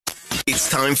It's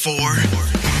time for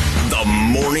the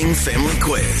Morning Family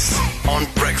Quiz on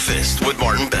Breakfast with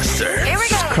Martin Bester. Here we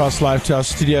go. Cross live to our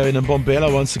studio in Mbombela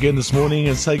once again this morning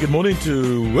and say good morning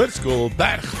to Hoërskool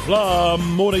Bergvlam.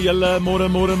 Môre julle, môre.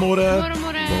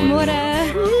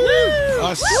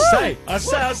 I say.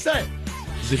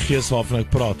 Dis die gees waarvan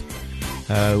ek praat.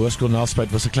 Hoërskool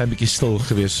Nelspruit was 'n klein bietjie stil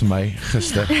geweest vir my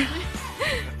gister.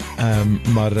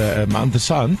 Maar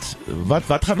interessant,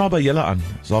 wat gaan nou by julle aan?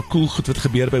 Is daar cool goed wat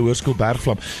gebeur by Hoërskool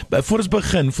Bergvlam? Voor ons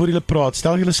begin, voor julle praat,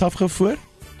 stel julle self gou voor.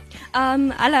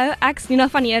 Hallo, ek is Nina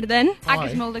van Heerden. Ek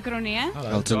is Milde Kronee.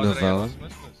 Elton Novella.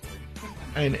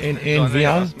 En wie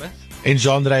aan? En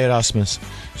Jean-Ray Erasmus.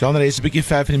 Jean-Ray is 'n bietjie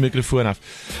ver van die mikrofoon af.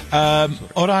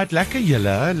 Alright, lekker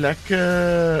julle,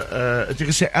 lekker, het jy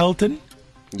gesê Elton?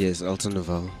 Yes, Elton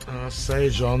Novella. Sê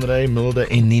Jean-Ray, Milde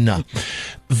en Nina.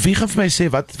 Wie gaan vir my sê,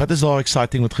 wat is daar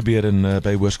exciting wat gebeur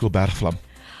by Hoërskool Bergvlam?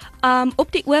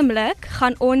 Op die oomblik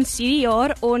gaan ons hierdie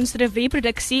jaar, ons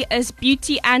revueproduksie is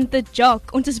Beauty and the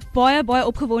Jock. Ons is baie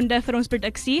opgewonde vir ons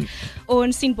produksie.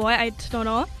 Ons sien baie uit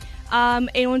daarna.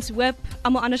 En ons hoop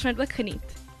almal anders gaan dit ook geniet.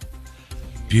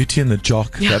 Beauty and the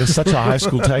Jock, that is such a high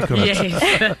school take on it. Yes.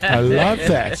 I love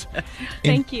that.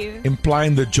 Thank you.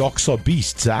 Implying the jocks are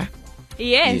beasts, eh?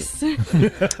 Yes.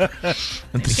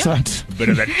 Interessant. Bit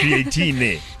of that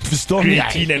creatine, Verstaan jy?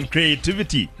 creatine and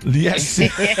creativity. Yes.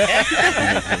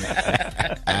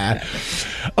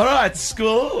 Alright,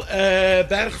 skool,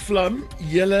 Bergvlam,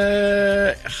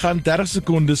 julle gaan 30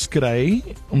 sekondes kry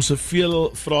om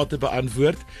soveel vrae te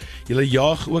beantwoord. Julle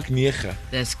jaag ook 9.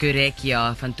 Dis korrek,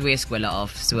 ja, van 2 skole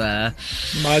af. So,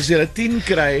 Maar as julle 10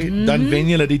 kry, dan wen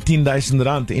julle die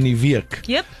R10,000 in die week.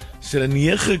 yep. As julle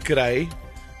 9 kry,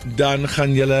 dan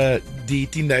gaan julle die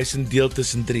 10,000 deel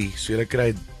tussen 3. So julle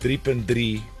kry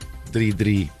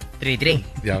 3.333. 3-3.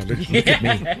 Ja, look at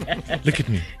me. Look at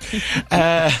me.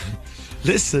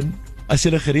 Listen, as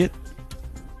julle gereed,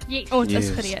 Ons is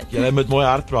gereed. julle moet mooi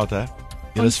hard praat, hè?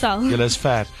 Ons sal. Julle is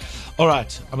fair.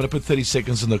 Alright, I'm going to put 30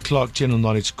 seconds on the clock. General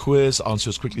knowledge quiz. Answer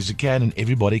as quickly as you can and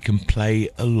everybody can play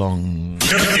along.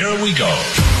 Here we go.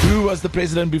 Who was the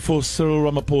president before Cyril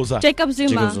Ramaphosa? Jacob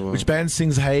Zuma. Which band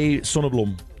sings Hey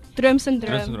Sonneblom?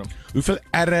 Droomsyndroom. Hoeveel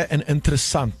R'e in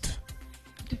interessant?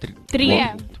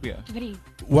 3.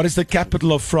 What is the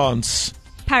capital of France?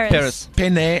 Paris.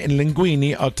 Penne and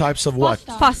linguine are types of what?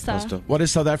 Pasta. What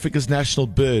is South Africa's national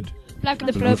bird?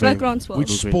 The black groundswell.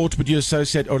 Which sport would you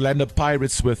associate Orlando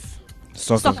Pirates with?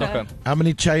 Soccer. How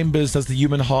many chambers does the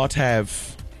human heart have?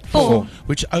 4.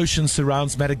 Which ocean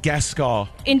surrounds Madagascar?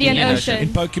 Indian In Ocean.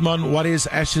 Pokemon, what is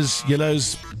Ash's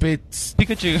Yellow's bit?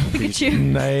 Pikachu.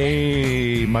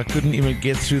 Nay, I couldn't even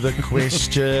get through the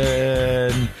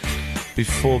question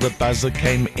before the buzzer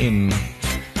came in.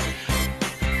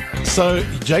 So,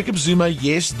 Jacob Zuma,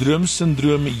 yes.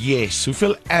 Droomsyndroom, yes.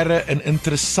 Hoeveel R'e in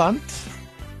interessant?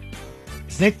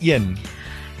 Is net 1.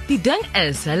 Die ding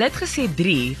is, hulle het gesê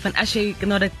 3, van as jy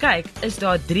na dit kyk, is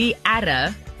daar 3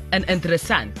 R'e in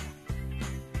interessant.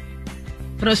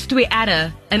 Van ons 2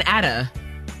 R'e in R'e.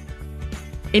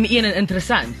 En 1 in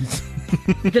interessant.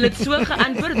 Het hulle het so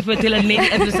geantwoord, of het hulle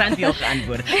net interessant heel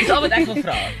geantwoord? Dis al wat ek wil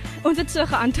vra. Ons het so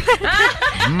geantwoord.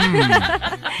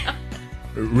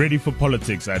 Ready for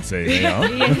politics, I'd say. Yeah.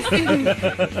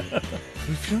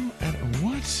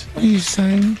 What are you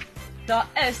saying? Daar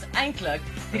is eintlik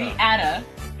 3 R'e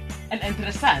in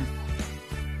interessant.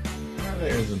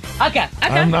 Okay.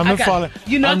 I'm not following.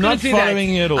 You're not I'm gonna not do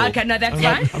following you at all. that. Okay, no, that's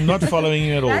fine. I'm not following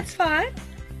you at all. That's fine.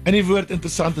 In die woord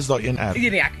interessant is daar 1 R.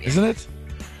 Ja. Isn't it?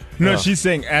 No, Yeah. she's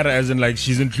saying Ada as in like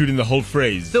she's including the whole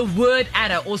phrase. The word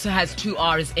Ada also has 2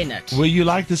 R's in it. Were you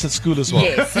like this at school as well?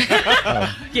 Yes.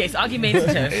 Yes,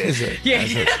 argumentative. Is it?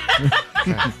 Yes.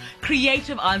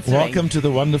 Creative answering. Welcome to the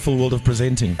wonderful world of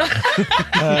presenting.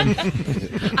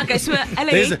 Okay, so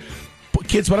There's Ellie,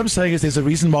 kids, what I'm saying is there's a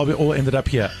reason why we all ended up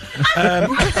here. No.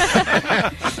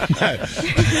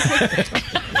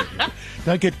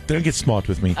 Don't get smart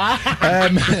with me.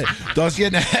 Daar's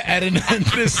een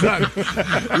interessant.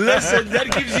 Listen, that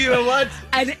gives you a what?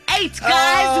 an 8,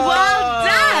 guys. Well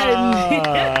done.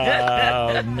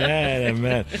 Oh,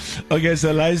 man. Okay,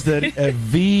 so luister,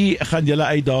 wie gaan julle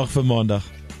uitdaag vir maandag?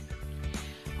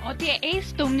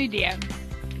 ATS Tom Nudee.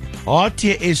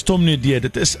 ATS Tom Nudee,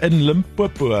 dit is in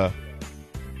Limpopo.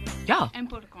 Ja. In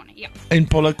Polokwane, ja. In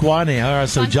Polokwane, alright,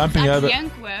 so Want jumping ons over.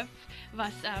 Jankhoof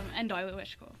was in daai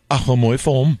hoërskool. Ag, wel mooi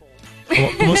vir hom.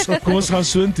 Kom ons gaan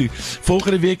soontoe.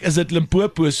 Volgende week is dit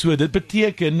Limpopo, so dit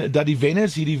beteken dat die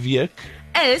wenners hierdie week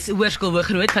is Hoërskool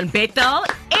Hoognoord van Bethel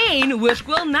en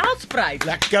Hoërskool Nelspruit.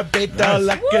 Lekker Betta,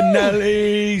 lekker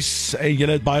Nellies. En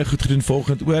julle het baie goed gedoen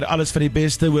volgende oor. Alles van die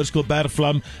beste. Hoërskool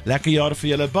Bergvlam. Lekker jaar vir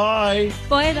julle. Bye.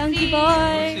 Baie dankie,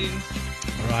 bye.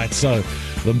 Alright, so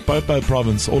Limpopo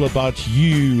Province, all about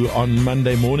you on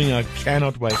Monday morning. I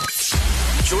cannot wait.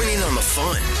 Join in on the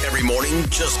fun every morning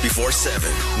just before 7,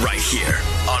 right here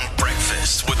on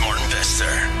Breakfast with Martin Bester.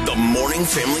 The Morning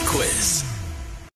Family Quiz.